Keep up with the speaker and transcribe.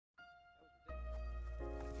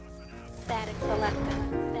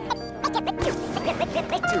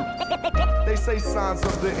They say signs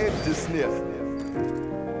of the end just sniff.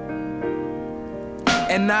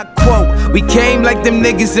 And I quote, we came like them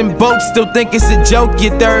niggas in boats, still think it's a joke,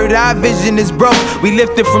 your third eye vision is broke. We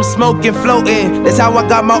lifted from smoke and floating, that's how I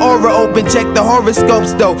got my aura open. Check the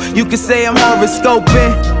horoscopes though, you can say I'm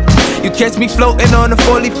horoscoping. You catch me floating on a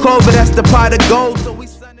 4-leaf clover, that's the pot of gold. So we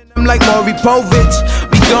sunning them like Maury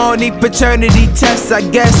Povich. We gon' need paternity tests, I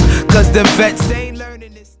guess, cause the vets ain't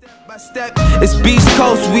learning it step by step. It's Beast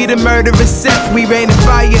Coast, we the murderous set. We rain and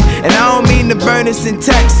fire, and I don't mean to burn us in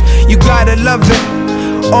text. You gotta love it.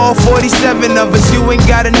 All 47 of us, you ain't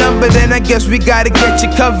got a number, then I guess we gotta get you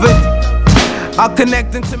covered. I'll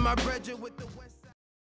connect into my bread.